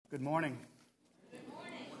Good morning.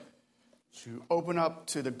 To open up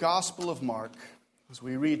to the Gospel of Mark as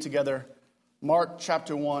we read together Mark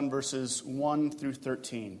chapter 1, verses 1 through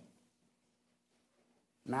 13.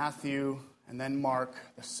 Matthew and then Mark,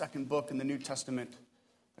 the second book in the New Testament,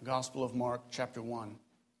 the Gospel of Mark chapter 1.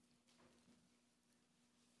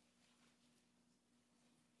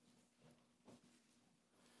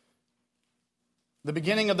 The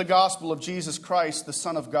beginning of the gospel of Jesus Christ, the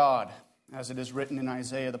Son of God, as it is written in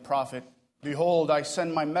Isaiah the prophet, "Behold, I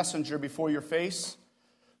send my messenger before your face,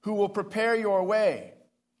 who will prepare your way."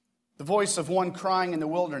 The voice of one crying in the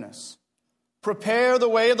wilderness, "Prepare the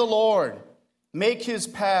way of the Lord, make his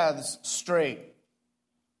paths straight."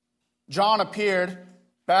 John appeared,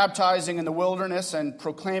 baptizing in the wilderness and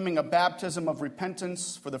proclaiming a baptism of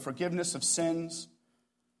repentance for the forgiveness of sins.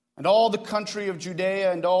 And all the country of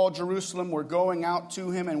Judea and all Jerusalem were going out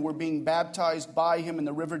to him and were being baptized by him in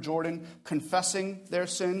the river Jordan, confessing their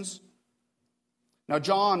sins. Now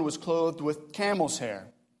John was clothed with camel's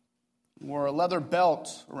hair, and wore a leather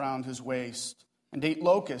belt around his waist, and ate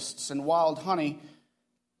locusts and wild honey.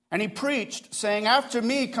 And he preached, saying, "After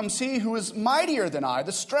me comes he who is mightier than I,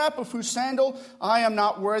 the strap of whose sandal I am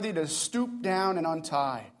not worthy to stoop down and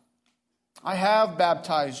untie. I have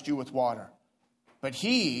baptized you with water, but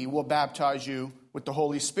he will baptize you with the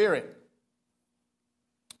Holy Spirit."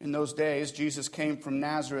 In those days, Jesus came from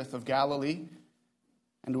Nazareth of Galilee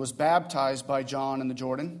and was baptized by John in the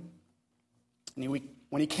Jordan. And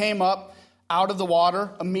when he came up out of the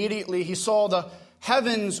water, immediately he saw the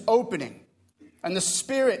heavens opening and the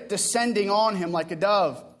Spirit descending on him like a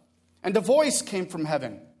dove. And a voice came from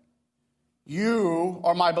heaven, "You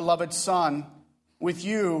are my beloved Son. With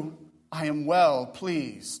you I am well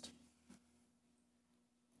pleased."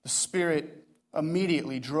 The Spirit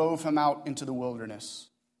immediately drove him out into the wilderness.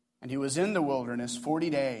 And he was in the wilderness 40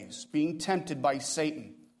 days, being tempted by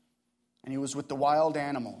Satan. And he was with the wild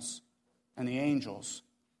animals, and the angels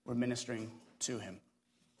were ministering to him.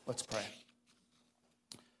 Let's pray.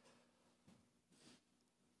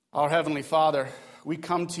 Our Heavenly Father, we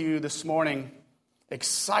come to you this morning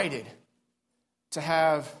excited to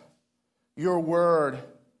have your word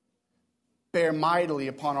bear mightily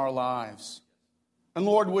upon our lives. And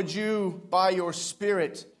Lord, would you, by your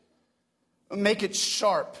Spirit, make it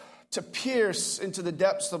sharp to pierce into the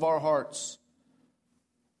depths of our hearts.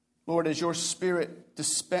 Lord, as your Spirit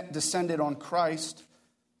descended on Christ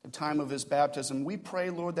at the time of his baptism, we pray,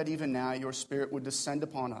 Lord, that even now your Spirit would descend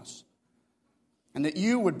upon us and that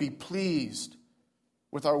you would be pleased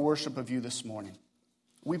with our worship of you this morning.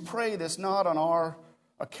 We pray this not on our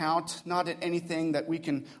account, not in anything that we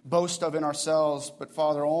can boast of in ourselves, but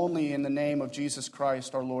Father, only in the name of Jesus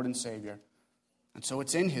Christ, our Lord and Savior. And so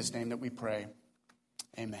it's in his name that we pray.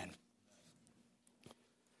 Amen.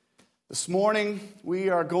 This morning, we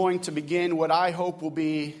are going to begin what I hope will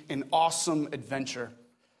be an awesome adventure.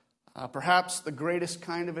 Perhaps the greatest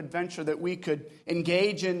kind of adventure that we could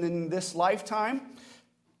engage in this lifetime.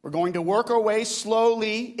 We're going to work our way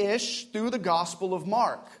slowly-ish through the Gospel of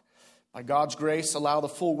Mark. By God's grace, allow the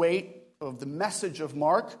full weight of the message of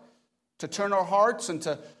Mark to turn our hearts and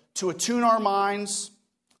to attune our minds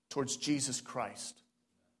towards Jesus Christ.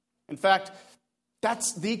 In fact,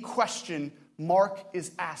 that's the question Mark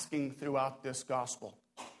is asking throughout this gospel.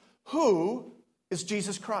 Who is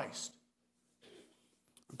Jesus Christ?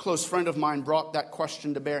 A close friend of mine brought that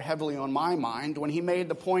question to bear heavily on my mind when he made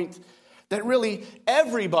the point that really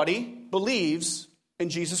everybody believes in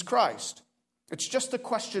Jesus Christ. It's just a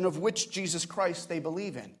question of which Jesus Christ they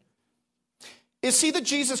believe in. Is he the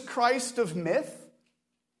Jesus Christ of myth?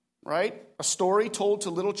 Right? A story told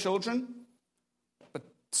to little children, but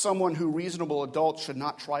someone who reasonable adults should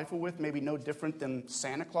not trifle with, maybe no different than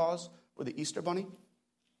Santa Claus or the Easter Bunny?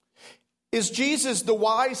 Is Jesus the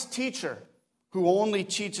wise teacher who only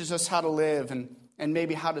teaches us how to live and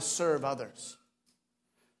maybe how to serve others?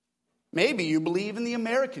 Maybe you believe in the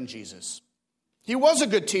American Jesus. He was a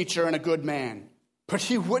good teacher and a good man, but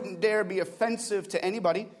he wouldn't dare be offensive to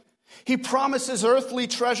anybody. He promises earthly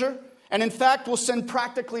treasure, and in fact will send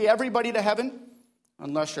practically everybody to heaven,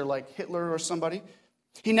 unless you're like Hitler or somebody.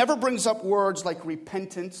 He never brings up words like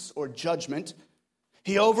repentance or judgment.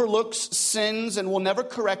 He overlooks sins and will never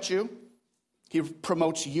correct you. He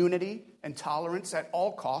promotes unity and tolerance at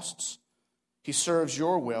all costs. He serves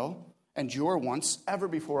your will and your wants ever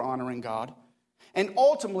before honoring God, and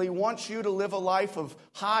ultimately wants you to live a life of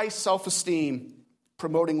high self-esteem,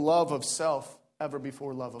 promoting love of self ever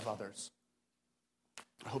before love of others.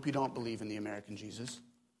 I hope you don't believe in the American Jesus.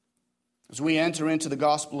 As we enter into the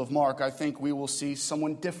Gospel of Mark, I think we will see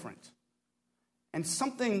someone different and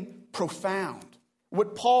something profound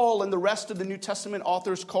what Paul and the rest of the New Testament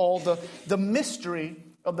authors call the mystery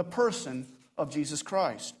of the person of Jesus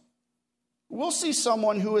Christ. We'll see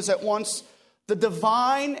someone who is at once the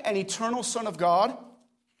divine and eternal Son of God,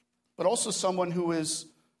 but also someone who is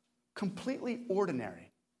completely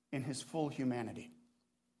ordinary in his full humanity.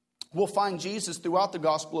 We'll find Jesus throughout the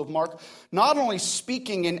Gospel of Mark not only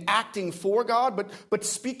speaking and acting for God, but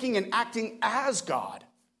speaking and acting as God.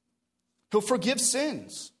 He'll forgive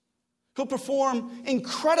sins. He'll perform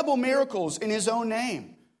incredible miracles in his own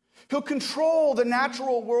name. He'll control the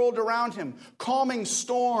natural world around him, calming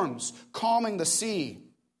storms, calming the sea.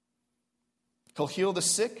 He'll heal the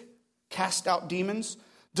sick, cast out demons,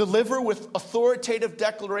 deliver with authoritative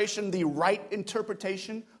declaration the right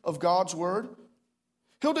interpretation of God's word.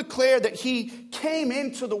 He'll declare that he came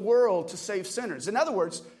into the world to save sinners. In other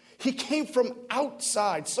words, he came from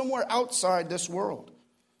outside, somewhere outside this world.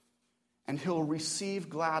 And he'll receive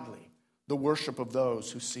gladly the worship of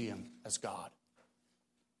those who see him as God.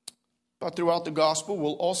 But throughout the gospel,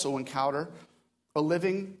 we'll also encounter a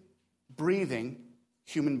living, breathing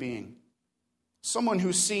human being. Someone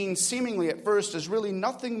who's seen seemingly at first as really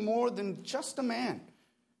nothing more than just a man.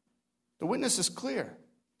 The witness is clear.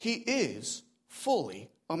 He is fully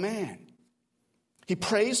a man. He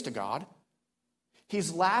prays to God.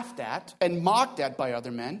 He's laughed at and mocked at by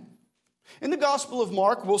other men. In the Gospel of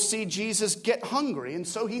Mark, we'll see Jesus get hungry, and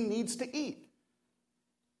so he needs to eat.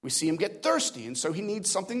 We see him get thirsty, and so he needs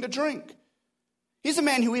something to drink. He's a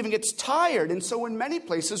man who even gets tired, and so in many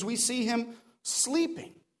places we see him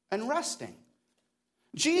sleeping and resting.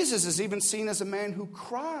 Jesus is even seen as a man who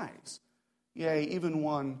cries, yea, even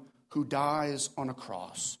one who dies on a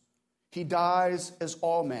cross. He dies as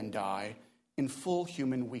all men die, in full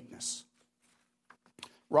human weakness.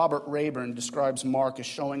 Robert Rayburn describes Mark as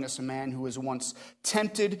showing us a man who was once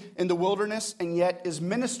tempted in the wilderness and yet is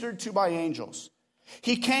ministered to by angels.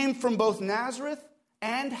 He came from both Nazareth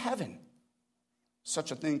and heaven.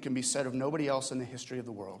 Such a thing can be said of nobody else in the history of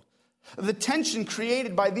the world. The tension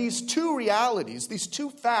created by these two realities, these two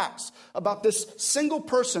facts about this single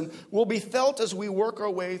person will be felt as we work our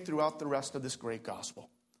way throughout the rest of this great gospel.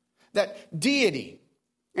 That deity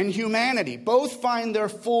and humanity both find their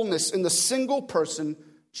fullness in the single person,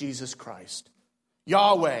 Jesus Christ.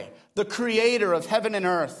 Yahweh, the creator of heaven and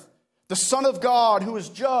earth, the Son of God who is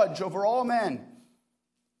judge over all men,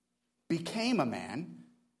 became a man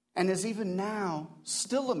and is even now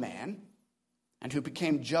still a man, and who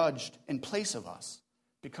became judged in place of us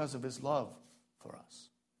because of his love for us.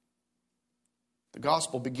 The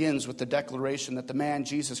gospel begins with the declaration that the man,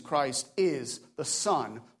 Jesus Christ, is the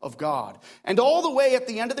Son of God. And all the way at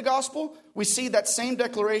the end of the gospel, we see that same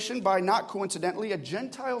declaration by, not coincidentally, a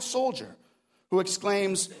Gentile soldier who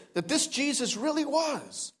exclaims that this Jesus really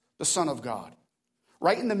was the Son of God.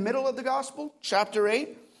 Right in the middle of the gospel, chapter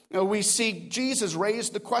 8, we see Jesus raise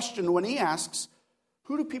the question when he asks,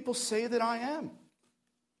 "Who do people say that I am?"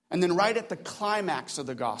 And then right at the climax of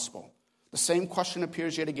the gospel, the same question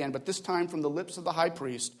appears yet again, but this time from the lips of the high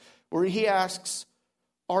priest, where he asks,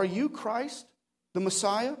 "Are you Christ, the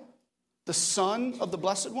Messiah, the Son of the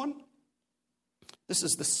Blessed One?" This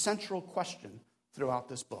is the central question throughout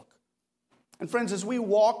this book. And friends, as we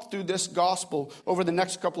walk through this gospel over the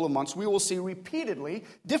next couple of months, we will see repeatedly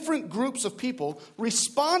different groups of people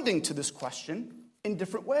responding to this question in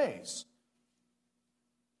different ways.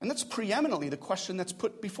 And that's preeminently the question that's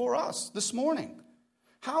put before us this morning.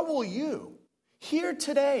 How will you, here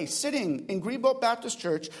today, sitting in Greenbelt Baptist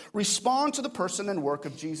Church, respond to the person and work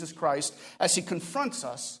of Jesus Christ as he confronts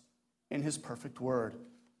us in his perfect word?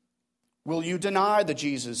 Will you deny the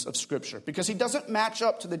Jesus of Scripture because he doesn't match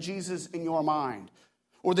up to the Jesus in your mind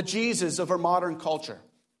or the Jesus of our modern culture?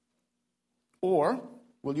 Or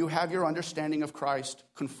will you have your understanding of Christ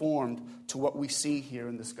conformed to what we see here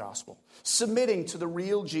in this gospel, submitting to the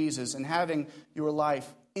real Jesus and having your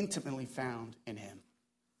life intimately found in him?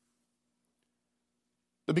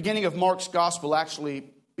 The beginning of Mark's gospel actually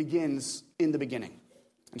begins in the beginning.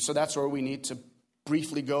 And so that's where we need to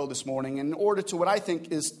briefly go this morning in order to what I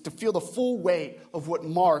think is to feel the full weight of what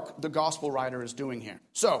Mark, the gospel writer, is doing here.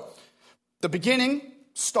 So, the beginning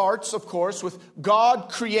starts, of course, with God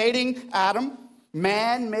creating Adam,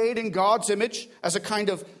 man made in God's image, as a kind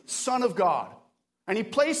of son of God. And he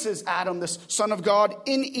places Adam, this son of God,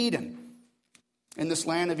 in Eden. In this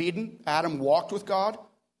land of Eden, Adam walked with God,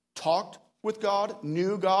 talked with God,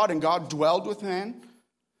 knew God, and God dwelled with man.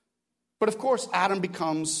 But of course, Adam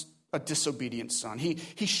becomes a disobedient son.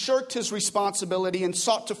 He shirked his responsibility and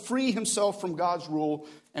sought to free himself from God's rule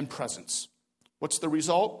and presence. What's the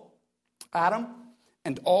result? Adam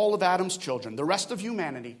and all of Adam's children, the rest of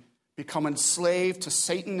humanity, become enslaved to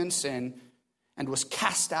Satan and sin, and was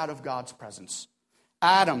cast out of God's presence.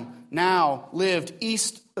 Adam now lived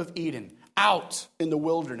east of Eden, out in the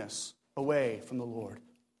wilderness, away from the Lord.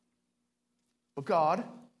 But God,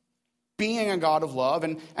 being a God of love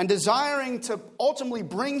and desiring to ultimately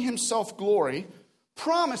bring himself glory,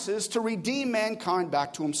 promises to redeem mankind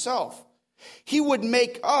back to himself. He would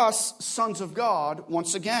make us sons of God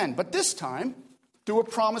once again, but this time through a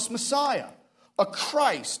promised Messiah, a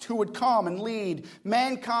Christ who would come and lead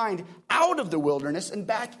mankind out of the wilderness and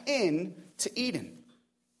back in to Eden.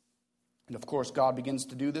 And of course, God begins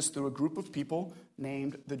to do this through a group of people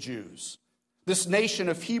named the Jews. This nation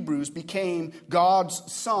of Hebrews became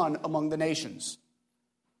God's son among the nations.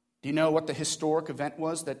 Do you know what the historic event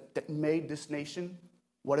was that made this nation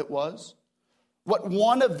what it was? What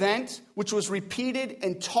one event which was repeated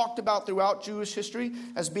and talked about throughout Jewish history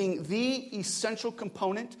as being the essential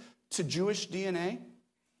component to Jewish DNA?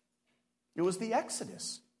 It was the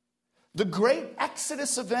Exodus. The great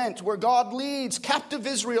Exodus event where God leads captive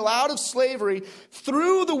Israel out of slavery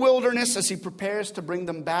through the wilderness as he prepares to bring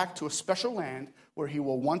them back to a special land where he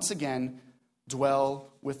will once again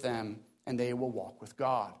dwell with them and they will walk with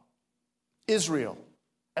God. Israel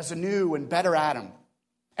as a new and better Adam.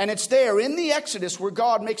 And it's there in the Exodus where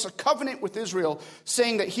God makes a covenant with Israel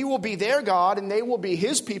saying that he will be their God and they will be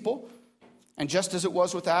his people. And just as it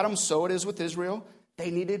was with Adam, so it is with Israel.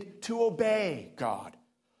 They needed to obey God.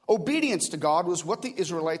 Obedience to God was what the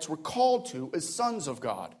Israelites were called to as sons of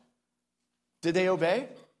God. Did they obey?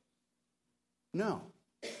 No.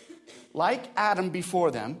 Like Adam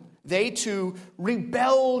before them, they too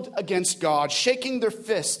rebelled against God, shaking their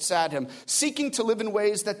fists at him, seeking to live in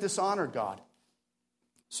ways that dishonored God.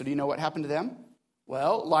 So do you know what happened to them?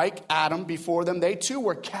 Well, like Adam before them, they too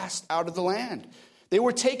were cast out of the land. They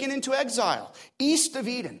were taken into exile, east of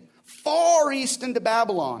Eden, far east into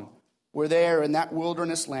Babylon, where there in that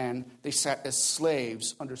wilderness land, they sat as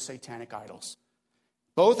slaves under satanic idols.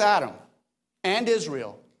 Both Adam and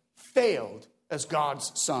Israel failed as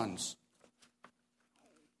God's sons.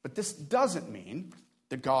 But this doesn't mean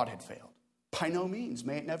that God had failed. By no means,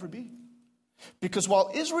 may it never be. Because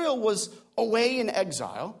while Israel was away in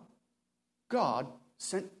exile, God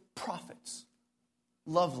sent prophets,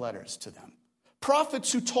 love letters to them.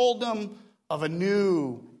 Prophets who told them of a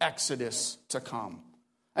new exodus to come.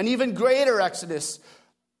 An even greater exodus,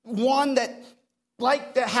 one that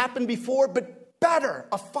happened before, but better,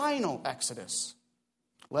 a final exodus.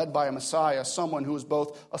 Led by a Messiah, someone who is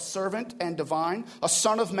both a servant and divine, a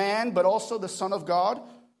son of man, but also the son of God.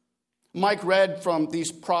 Mike read from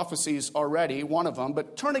these prophecies already, one of them,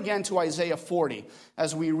 but turn again to Isaiah 40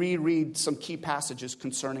 as we reread some key passages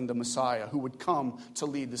concerning the Messiah who would come to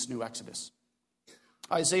lead this new exodus.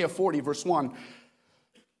 Isaiah 40, verse 1.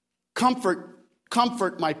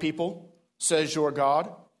 Comfort my people, says your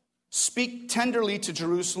God. Speak tenderly to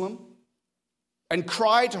Jerusalem and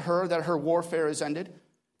cry to her that her warfare is ended,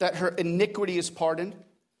 that her iniquity is pardoned,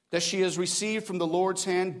 that she has received from the Lord's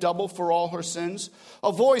hand double for all her sins.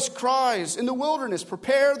 A voice cries in the wilderness,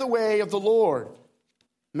 prepare the way of the Lord.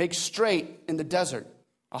 Make straight in the desert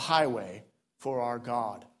a highway for our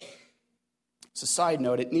God. As a side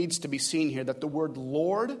note, it needs to be seen here that the word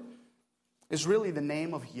Lord is really the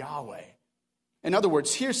name of Yahweh. In other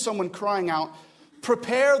words, here's someone crying out,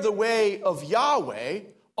 prepare the way of Yahweh,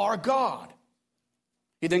 our God.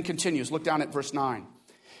 He then continues, look down at verse 9.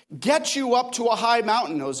 Get you up to a high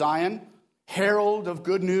mountain, O Zion, herald of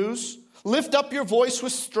good news. Lift up your voice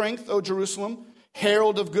with strength, O Jerusalem,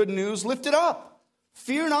 herald of good news. Lift it up.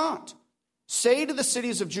 Fear not. Say to the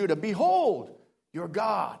cities of Judah, behold, your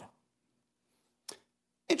God.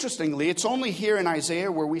 Interestingly, it's only here in Isaiah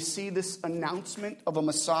where we see this announcement of a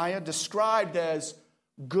Messiah described as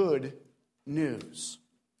good news.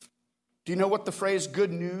 Do you know what the phrase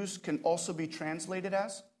good news can also be translated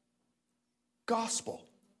as? Gospel.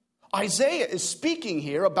 Isaiah is speaking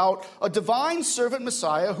here about a divine servant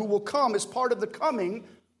Messiah who will come as part of the coming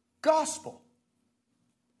gospel.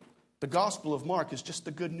 The Gospel of Mark is just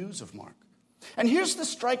the good news of Mark. And here's the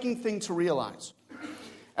striking thing to realize.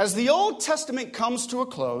 As the Old Testament comes to a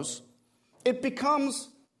close, it becomes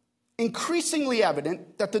increasingly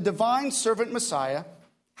evident that the divine servant Messiah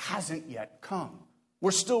hasn't yet come.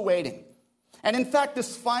 We're still waiting. And in fact,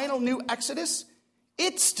 this final new Exodus,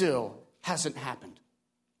 it still hasn't happened.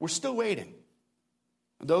 We're still waiting.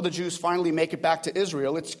 Though the Jews finally make it back to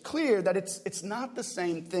Israel, it's clear that it's not the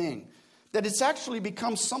same thing. That it's actually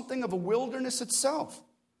become something of a wilderness itself.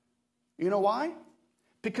 You know why?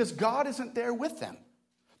 Because God isn't there with them.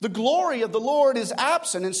 The glory of the Lord is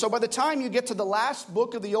absent. And so by the time you get to the last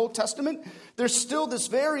book of the Old Testament, there's still this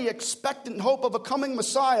very expectant hope of a coming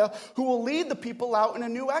Messiah who will lead the people out in a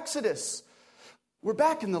new Exodus. We're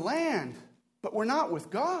back in the land, but we're not with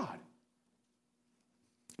God.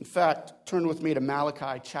 In fact, turn with me to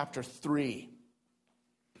Malachi chapter 3.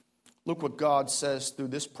 Look what God says through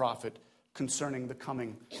this prophet concerning the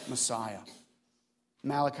coming Messiah.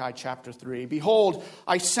 Malachi chapter 3. Behold,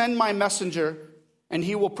 I send my messenger, and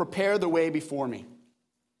he will prepare the way before me.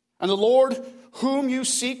 And the Lord whom you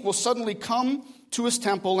seek will suddenly come to his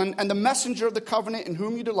temple, and the messenger of the covenant in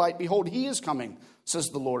whom you delight, behold, he is coming, says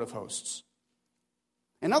the Lord of hosts.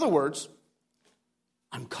 In other words,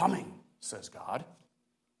 I'm coming, says God.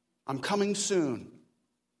 I'm coming soon.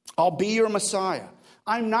 I'll be your Messiah.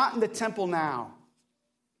 I'm not in the temple now,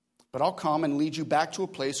 but I'll come and lead you back to a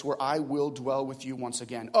place where I will dwell with you once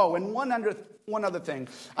again. Oh, and one other thing.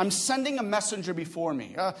 I'm sending a messenger before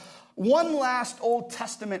me. One last Old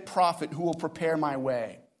Testament prophet who will prepare my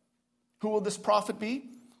way. Who will this prophet be?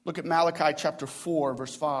 Look at Malachi chapter 4,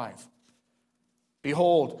 verse 5.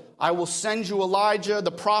 Behold, I will send you Elijah,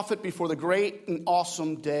 the prophet, before the great and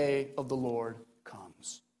awesome day of the Lord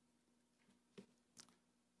comes.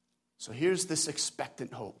 So here's this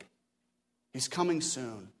expectant hope. He's coming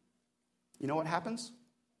soon. You know what happens?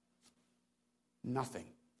 Nothing.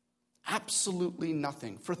 Absolutely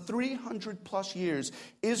nothing. For 300 plus years,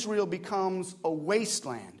 Israel becomes a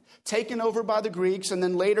wasteland, taken over by the Greeks and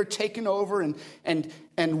then later taken over and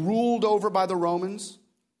ruled over by the Romans.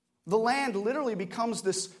 The land literally becomes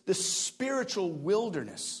this spiritual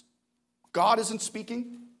wilderness. God isn't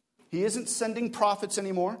speaking. He isn't sending prophets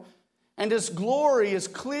anymore. And his glory is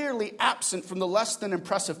clearly absent from the less than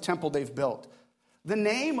impressive temple they've built. The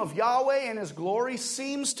name of Yahweh and his glory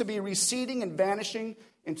seems to be receding and vanishing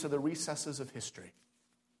into the recesses of history.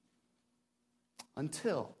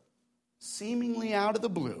 Until, seemingly out of the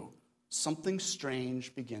blue, something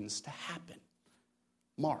strange begins to happen.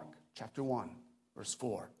 Mark chapter 1, verse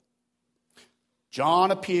 4.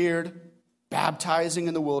 John appeared, baptizing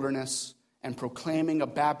in the wilderness and proclaiming a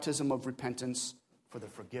baptism of repentance for the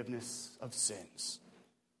forgiveness of sins.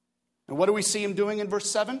 And what do we see him doing in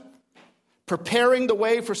verse 7? Preparing the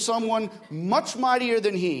way for someone much mightier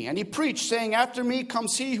than he. And he preached, saying, after me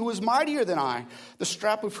comes he who is mightier than I, the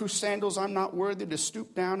strap of whose sandals I'm not worthy to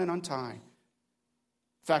stoop down and untie.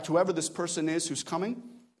 In fact, whoever this person is who's coming,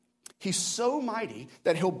 he's so mighty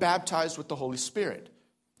that he'll baptize with the Holy Spirit.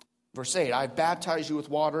 Verse 8, I baptize you with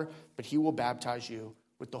water, but he will baptize you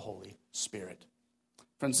with the Holy Spirit.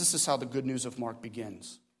 Friends, this is how the good news of Mark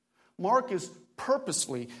begins. Mark is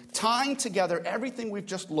purposefully tying together everything we've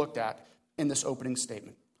just looked at in this opening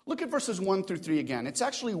statement. Look at verses 1 through 3 again. It's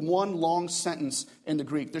actually one long sentence in the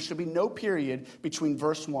Greek. There should be no period between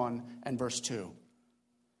verse 1 and verse 2.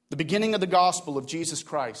 The beginning of the gospel of Jesus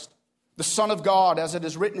Christ, the Son of God, as it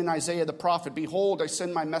is written in Isaiah the prophet, behold, I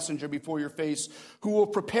send my messenger before your face, who will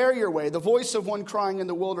prepare your way, the voice of one crying in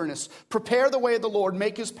the wilderness, prepare the way of the Lord,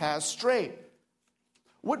 make his paths straight.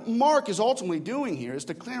 What Mark is ultimately doing here is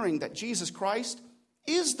declaring that Jesus Christ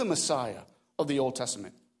is the Messiah of the Old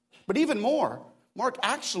Testament. But even more, Mark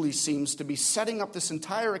actually seems to be setting up this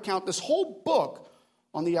entire account, this whole book,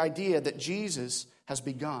 on the idea that Jesus has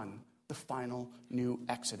begun the final new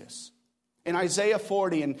Exodus. In Isaiah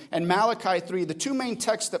 40 and Malachi 3, the two main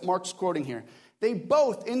texts that Mark's quoting here, they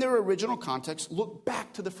both, in their original context, look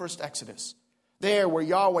back to the first Exodus. There, where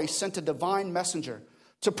Yahweh sent a divine messenger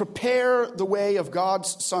to prepare the way of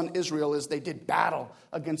God's son Israel as they did battle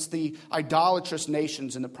against the idolatrous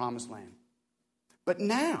nations in the Promised Land. But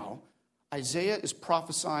now, Isaiah is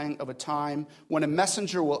prophesying of a time when a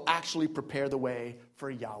messenger will actually prepare the way for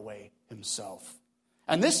Yahweh himself.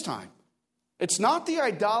 And this time, it's not the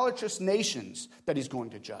idolatrous nations that he's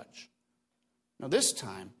going to judge. Now, this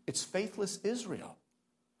time, it's faithless Israel,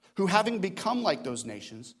 who, having become like those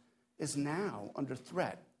nations, is now under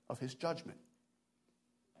threat of his judgment.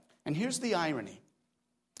 And here's the irony.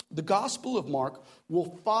 The Gospel of Mark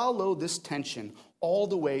will follow this tension all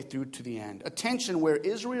the way through to the end. A tension where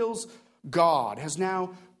Israel's God has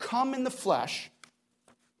now come in the flesh,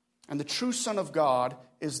 and the true Son of God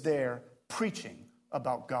is there preaching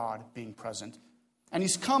about God being present. And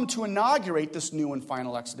he's come to inaugurate this new and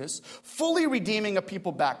final Exodus, fully redeeming a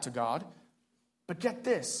people back to God. But get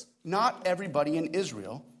this, not everybody in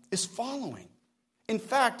Israel is following. In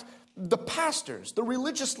fact, the pastors, the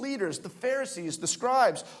religious leaders, the Pharisees, the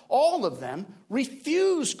scribes, all of them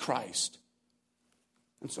refuse Christ.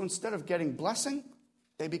 And so instead of getting blessing,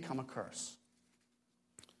 they become a curse.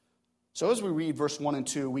 So as we read verse 1 and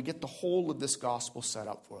 2, we get the whole of this gospel set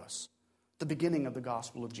up for us. The beginning of the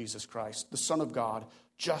gospel of Jesus Christ, the Son of God,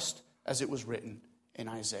 just as it was written in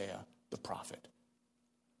Isaiah the prophet.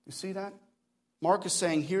 You see that? Mark is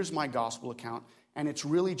saying, here's my gospel account, and it's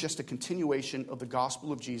really just a continuation of the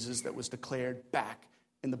gospel of Jesus that was declared back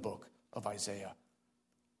in the book of Isaiah.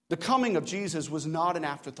 The coming of Jesus was not an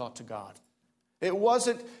afterthought to God. It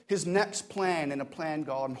wasn't his next plan and a plan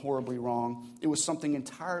gone horribly wrong. It was something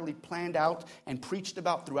entirely planned out and preached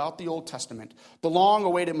about throughout the Old Testament. The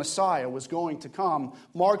long-awaited Messiah was going to come.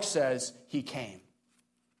 Mark says he came.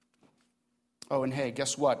 Oh, and hey,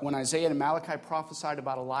 guess what? When Isaiah and Malachi prophesied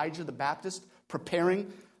about Elijah the Baptist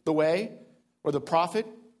preparing the way, or the prophet,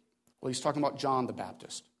 well, he's talking about John the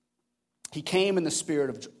Baptist. He came in the spirit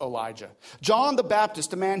of Elijah. John the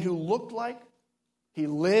Baptist, a man who looked like, he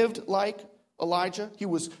lived like Elijah. He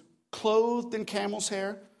was clothed in camel's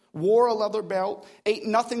hair, wore a leather belt, ate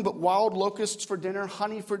nothing but wild locusts for dinner,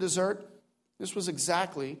 honey for dessert. This was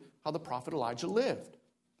exactly how the prophet Elijah lived.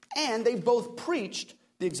 And they both preached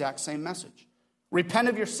the exact same message. Repent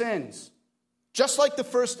of your sins. Just like the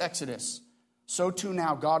first Exodus, so too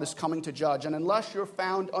now God is coming to judge. And unless you're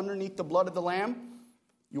found underneath the blood of the Lamb,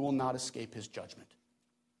 you will not escape his judgment.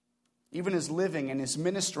 Even his living and his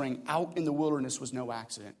ministering out in the wilderness was no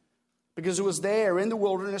accident. Because it was there in the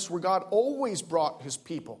wilderness where God always brought his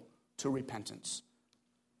people to repentance.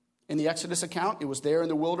 In the Exodus account, it was there in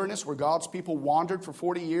the wilderness where God's people wandered for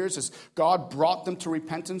 40 years as God brought them to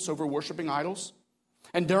repentance over worshiping idols.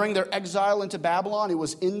 And during their exile into Babylon, it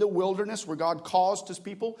was in the wilderness where God caused his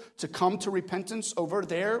people to come to repentance over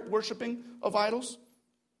their worshiping of idols.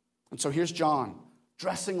 And so here's John,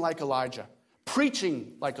 dressing like Elijah,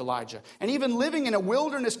 preaching like Elijah, and even living in a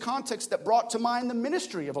wilderness context that brought to mind the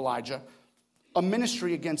ministry of Elijah, a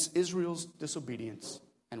ministry against Israel's disobedience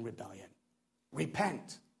and rebellion.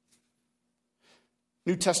 Repent.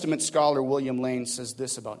 New Testament scholar William Lane says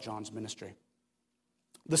this about John's ministry.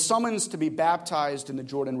 The summons to be baptized in the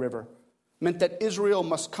Jordan River meant that Israel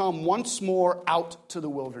must come once more out to the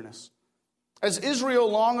wilderness. As Israel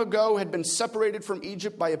long ago had been separated from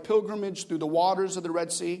Egypt by a pilgrimage through the waters of the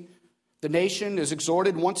Red Sea, the nation is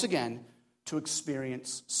exhorted once again to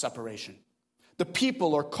experience separation. The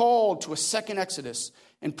people are called to a second Exodus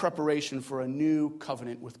in preparation for a new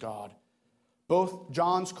covenant with God. Both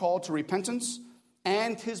John's call to repentance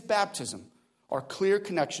and his baptism are clear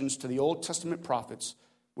connections to the Old Testament prophets,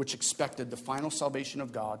 which expected the final salvation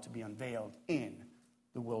of God to be unveiled in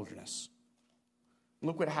the wilderness.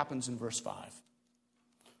 Look what happens in verse 5.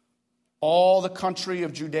 All the country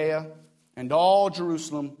of Judea and all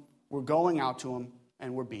Jerusalem were going out to him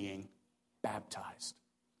and were being baptized.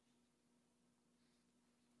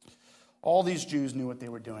 All these Jews knew what they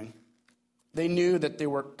were doing. They knew that they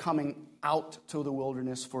were coming out to the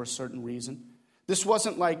wilderness for a certain reason. This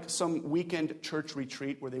wasn't like some weekend church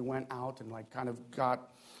retreat where they went out and kind of got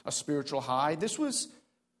a spiritual high. This was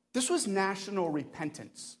national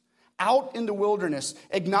repentance. Out in the wilderness,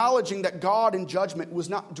 acknowledging that God in judgment was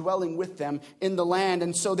not dwelling with them in the land,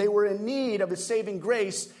 and so they were in need of his saving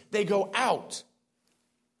grace. They go out.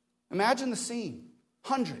 Imagine the scene.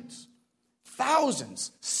 Hundreds,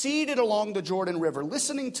 thousands seated along the Jordan River,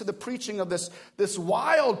 listening to the preaching of this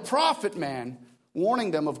wild prophet man, warning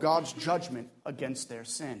them of God's judgment against their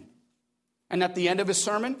sin. And at the end of his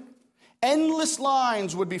sermon, endless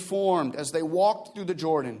lines would be formed as they walked through the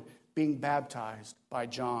Jordan, being baptized by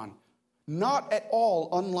John. Not at all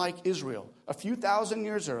unlike Israel, a few thousand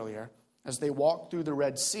years earlier, as they walked through the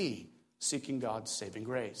Red Sea, seeking God's saving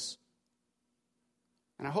grace.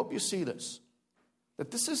 And I hope you see this,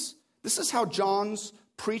 that this is how John's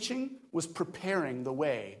preaching was preparing the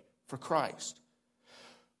way for Christ.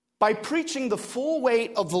 By preaching the full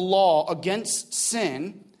weight of the law against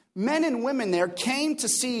sin, men and women there came to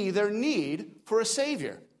see their need for a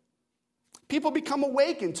Savior. People become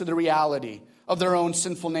awakened to the reality of their own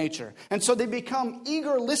sinful nature. And so they become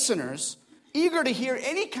eager listeners, eager to hear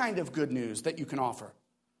any kind of good news that you can offer.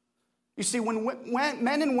 You see, when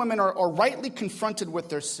men and women are rightly confronted with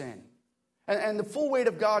their sin, and the full weight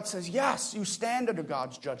of God says, yes, you stand under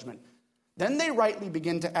God's judgment, then they rightly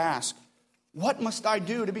begin to ask, what must I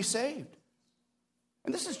do to be saved?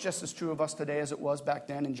 And this is just as true of us today as it was back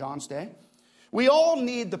then in John's day. We all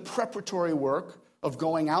need the preparatory work of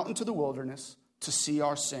going out into the wilderness to see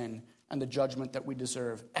our sin and the judgment that we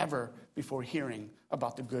deserve ever before hearing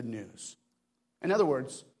about the good news. In other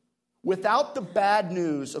words, without the bad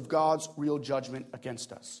news of God's real judgment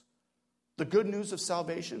against us, the good news of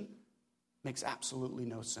salvation makes absolutely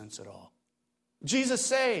no sense at all. Jesus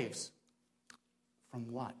saves.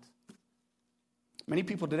 From what? Many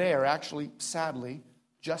people today are actually, sadly,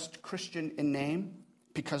 just Christian in name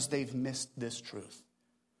because they've missed this truth.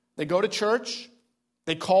 They go to church,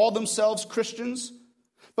 they call themselves Christians,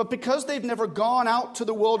 but because they've never gone out to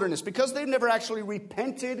the wilderness, because they've never actually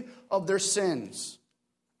repented of their sins,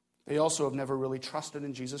 They also have never really trusted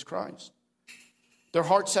in Jesus Christ. Their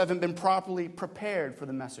hearts haven't been properly prepared for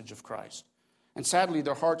the message of Christ. And sadly,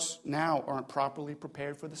 their hearts now aren't properly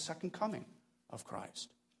prepared for the second coming of Christ.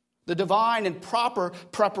 The divine and proper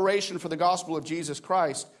preparation for the gospel of Jesus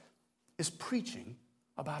Christ is preaching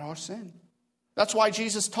about our sin. That's why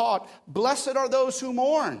Jesus taught, "Blessed are those who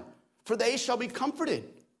mourn, for they shall be comforted."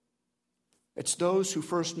 It's those who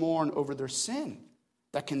first mourn over their sin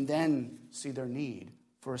that can then see their need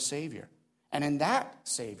for a Savior. And in that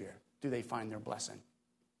Savior do they find their blessing.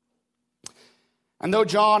 And though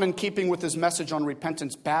John, in keeping with his message on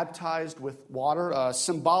repentance, baptized with water, a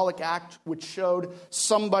symbolic act which showed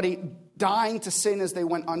somebody dying to sin as they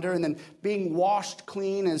went under and then being washed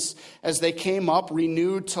clean as they came up,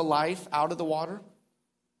 renewed to life out of the water,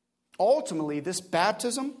 ultimately this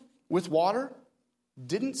baptism with water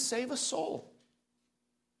didn't save a soul.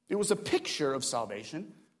 It was a picture of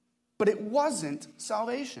salvation, but it wasn't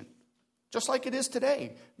salvation. Just like it is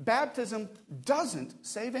today, baptism doesn't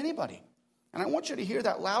save anybody. And I want you to hear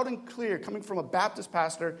that loud and clear coming from a Baptist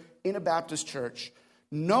pastor in a Baptist church.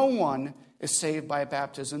 No one is saved by a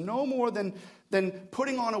baptism, no more than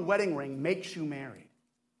putting on a wedding ring makes you married.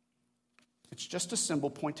 It's just a symbol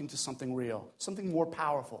pointing to something real, something more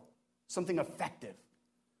powerful, something effective.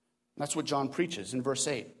 And that's what John preaches in verse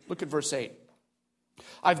 8. Look at verse 8.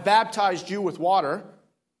 "I've baptized you with water,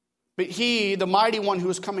 but he, the mighty one who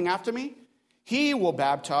is coming after me, he will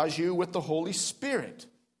baptize you with the Holy Spirit."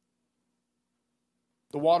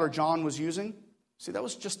 The water John was using, see, that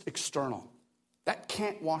was just external. That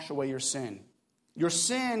can't wash away your sin. Your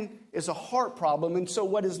sin is a heart problem, and so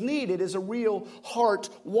what is needed is a real heart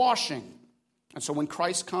washing. And so when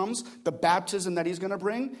Christ comes, the baptism that he's going to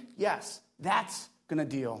bring, yes, that's going to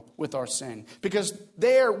deal with our sin. Because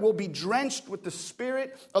there we'll be drenched with the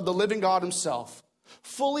Spirit of the living God himself,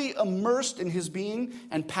 fully immersed in his being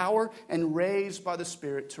and power and raised by the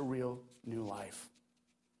Spirit to real new life.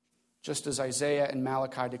 Just as Isaiah and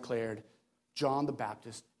Malachi declared, John the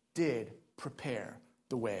Baptist did prepare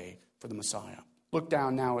the way for the Messiah. Look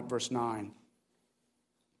down now at verse 9.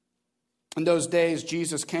 "In those days,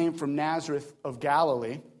 Jesus came from Nazareth of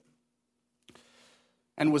Galilee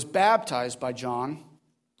and was baptized by John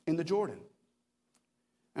in the Jordan."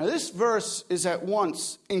 Now, this verse is at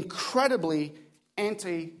once incredibly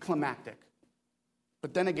anticlimactic.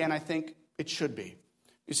 But then again, I think it should be.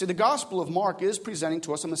 You see, the Gospel of Mark is presenting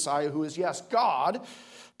to us a Messiah who is, yes, God,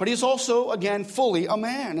 but he's also, again, fully a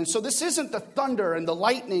man. And so this isn't the thunder and the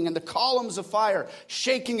lightning and the columns of fire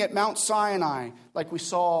shaking at Mount Sinai like we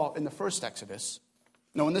saw in the first Exodus.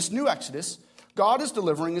 No, in this new Exodus, God is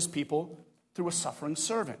delivering his people through a suffering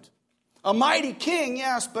servant. A mighty king,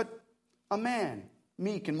 yes, but a man,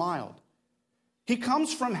 meek and mild. He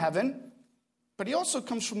comes from heaven, but he also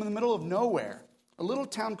comes from the middle of nowhere. A little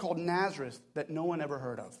town called Nazareth that no one ever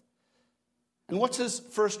heard of. And what's his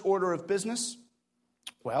first order of business?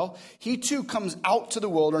 Well, he too comes out to the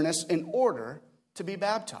wilderness in order to be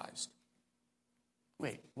baptized.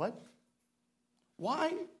 Wait, what?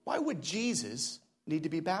 Why would Jesus need to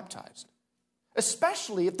be baptized?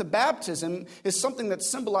 Especially if the baptism is something that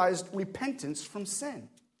symbolized repentance from sin.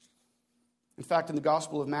 In fact, in the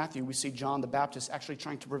Gospel of Matthew, we see John the Baptist actually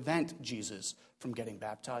trying to prevent Jesus from getting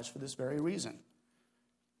baptized for this very reason.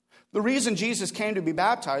 The reason Jesus came to be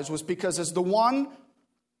baptized was because as the one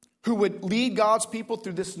who would lead God's people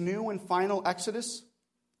through this new and final Exodus,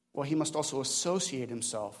 well, he must also associate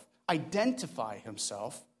himself, identify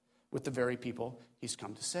himself with the very people he's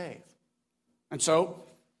come to save. And so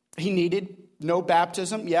he needed no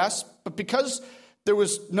baptism, yes, but because there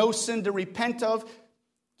was no sin to repent of,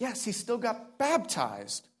 yes, he still got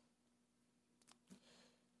baptized.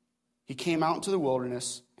 He came out into the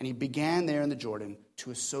wilderness and he began there in the Jordan to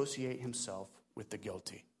associate himself with the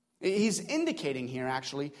guilty. He's indicating here,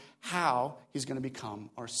 actually, how he's going to become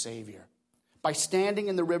our Savior. By standing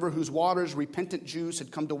in the river whose waters repentant Jews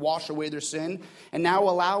had come to wash away their sin, and now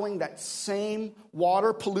allowing that same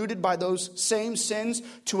water polluted by those same sins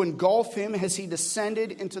to engulf him as he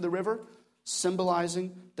descended into the river,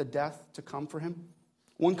 symbolizing the death to come for him.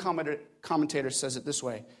 One commentator says it this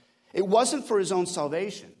way: it wasn't for his own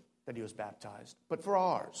salvation that he was baptized, but for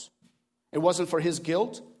ours. It wasn't for his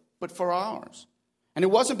guilt, but for ours. And it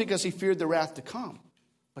wasn't because he feared the wrath to come,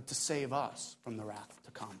 but to save us from the wrath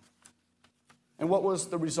to come. And what was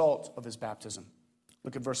the result of his baptism?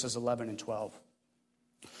 Look at verses 11 and 12.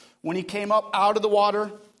 When he came up out of the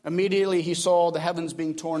water, immediately he saw the heavens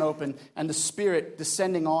being torn open and the Spirit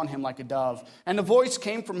descending on him like a dove. And a voice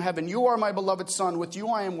came from heaven, "You are my beloved Son, with you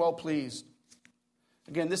I am well pleased."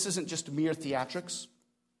 Again, this isn't just mere theatrics.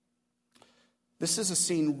 This is a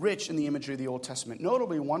scene rich in the imagery of the Old Testament,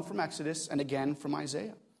 notably one from Exodus and again from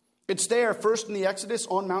Isaiah. It's there, first in the Exodus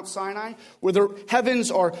on Mount Sinai, where the heavens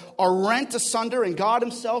are rent asunder and God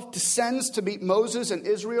himself descends to meet Moses and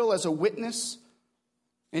Israel as a witness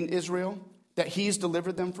in Israel that he's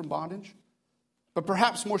delivered them from bondage. But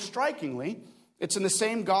perhaps more strikingly, it's in the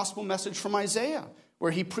same gospel message from Isaiah,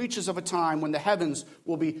 where he preaches of a time when the heavens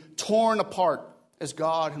will be torn apart as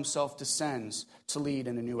God himself descends to lead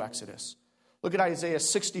in a new Exodus. Look at Isaiah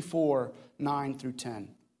 64, 9 through 10.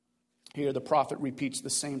 Here the prophet repeats the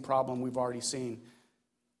same problem we've already seen.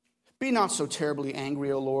 Be not so terribly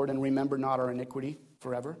angry, O Lord, and remember not our iniquity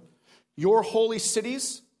forever. Your holy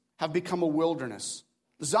cities have become a wilderness.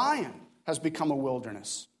 Zion has become a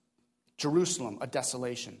wilderness. Jerusalem, a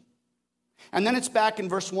desolation. And then it's back in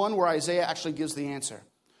verse 1 where Isaiah actually gives the answer.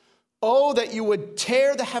 Oh, that you would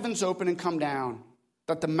tear the heavens open and come down,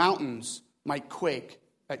 that the mountains might quake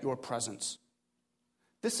at your presence.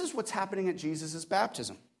 This is what's happening at Jesus'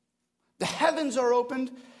 baptism. The heavens are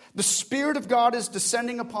opened. The Spirit of God is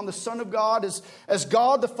descending upon the Son of God as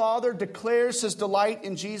God the Father declares his delight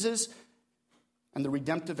in Jesus. And the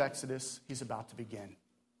redemptive exodus he's about to begin.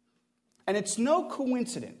 And it's no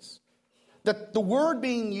coincidence that the word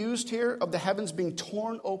being used here of the heavens being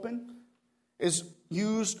torn open is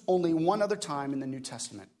used only one other time in the New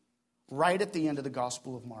Testament, right at the end of the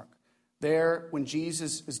Gospel of Mark. There, when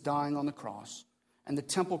Jesus is dying on the cross, and the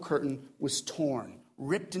temple curtain was torn,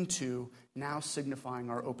 ripped in two, now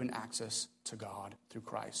signifying our open access to God through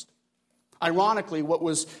Christ. Ironically, what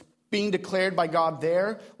was being declared by God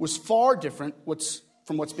there was far different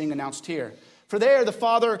from what's being announced here. For there, the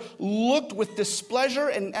Father looked with displeasure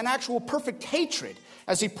and actual perfect hatred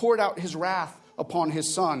as he poured out his wrath upon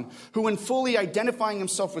his Son, who in fully identifying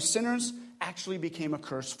himself with sinners, actually became a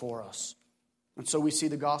curse for us. And so we see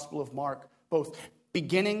the Gospel of Mark both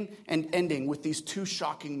beginning and ending with these two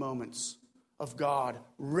shocking moments of God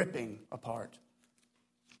ripping apart.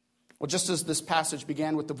 Well, just as this passage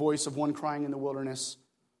began with the voice of one crying in the wilderness,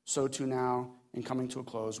 so too now, in coming to a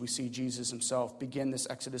close, we see Jesus himself begin this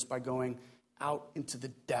exodus by going out into the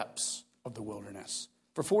depths of the wilderness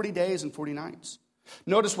for 40 days and 40 nights.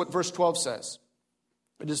 Notice what verse 12 says.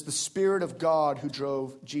 It is the Spirit of God who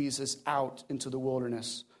drove Jesus out into the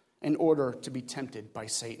wilderness in order to be tempted by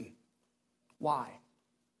Satan. Why?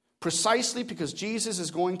 Precisely because Jesus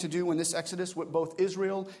is going to do in this exodus what both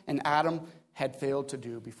Israel and Adam had failed to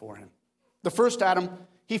do before him. The first Adam,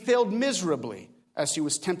 he failed miserably as he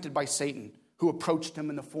was tempted by Satan, who approached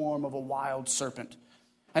him in the form of a wild serpent.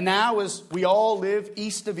 And now, as we all live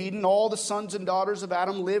east of Eden, all the sons and daughters of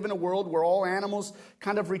Adam live in a world where all animals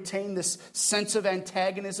kind of retain this sense of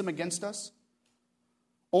antagonism against us.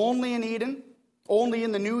 Only in Eden, only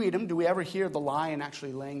in the new Eden, do we ever hear the lion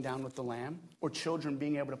actually laying down with the lamb, or children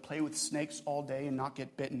being able to play with snakes all day and not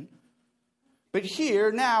get bitten. But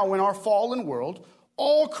here, now, in our fallen world,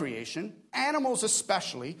 all creation, animals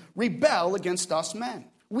especially, rebel against us men.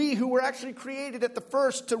 We who were actually created at the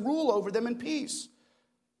first to rule over them in peace.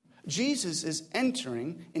 Jesus is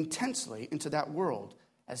entering intensely into that world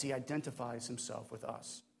as he identifies himself with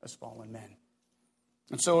us as fallen men.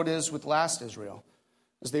 And so it is with last Israel.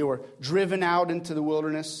 As they were driven out into the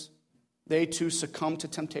wilderness, they too succumbed to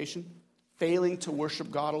temptation, failing to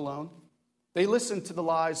worship God alone. They listened to the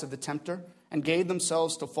lies of the tempter and gave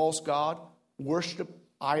themselves to false god, worshiped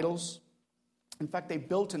idols. In fact, they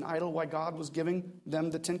built an idol while God was giving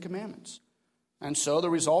them the Ten Commandments. And so the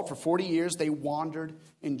result, for 40 years, they wandered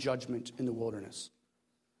in judgment in the wilderness.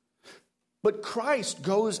 But Christ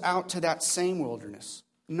goes out to that same wilderness,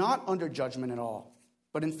 not under judgment at all,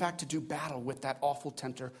 but in fact to do battle with that awful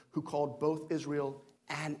tempter who called both Israel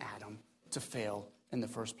and Adam to fail in the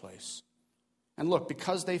first place. And look,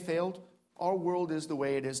 because they failed, our world is the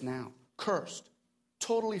way it is now, cursed,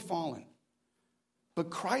 totally fallen. But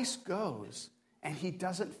Christ goes, and he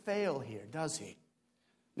doesn't fail here, does he?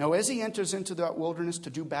 Now, as he enters into that wilderness to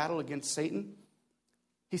do battle against Satan,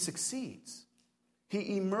 he succeeds.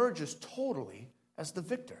 He emerges totally as the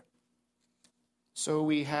victor. So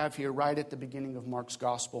we have here, right at the beginning of Mark's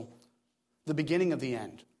gospel, the beginning of the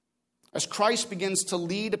end. As Christ begins to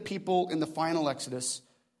lead a people in the final exodus,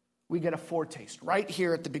 we get a foretaste right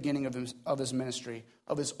here at the beginning of his ministry,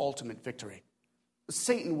 of his ultimate victory.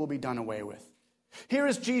 Satan will be done away with. Here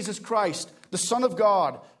is Jesus Christ, the Son of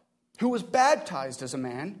God, who was baptized as a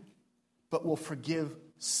man, but will forgive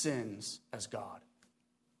sins as God.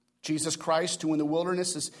 Jesus Christ, who in the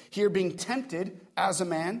wilderness is here being tempted as a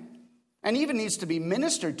man, and even needs to be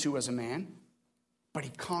ministered to as a man, but he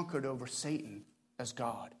conquered over Satan as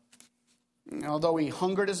God. Although he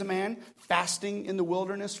hungered as a man, fasting in the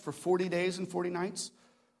wilderness for 40 days and 40 nights,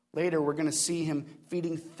 Later, we're going to see him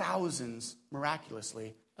feeding thousands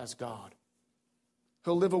miraculously as God.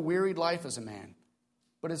 He'll live a wearied life as a man,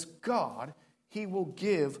 but as God, he will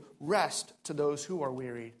give rest to those who are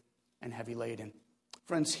wearied and heavy laden.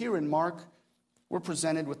 Friends, here in Mark, we're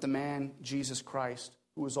presented with the man, Jesus Christ,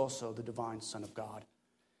 who is also the divine Son of God.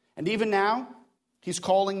 And even now, he's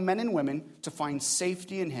calling men and women to find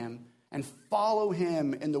safety in him and follow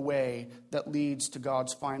him in the way that leads to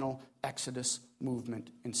God's final Exodus movement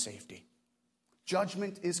in safety.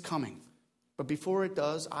 Judgment is coming. But before it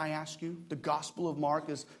does, I ask you, the Gospel of Mark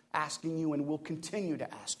is asking you and will continue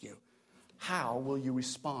to ask you, how will you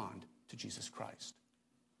respond to Jesus Christ?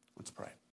 Let's pray.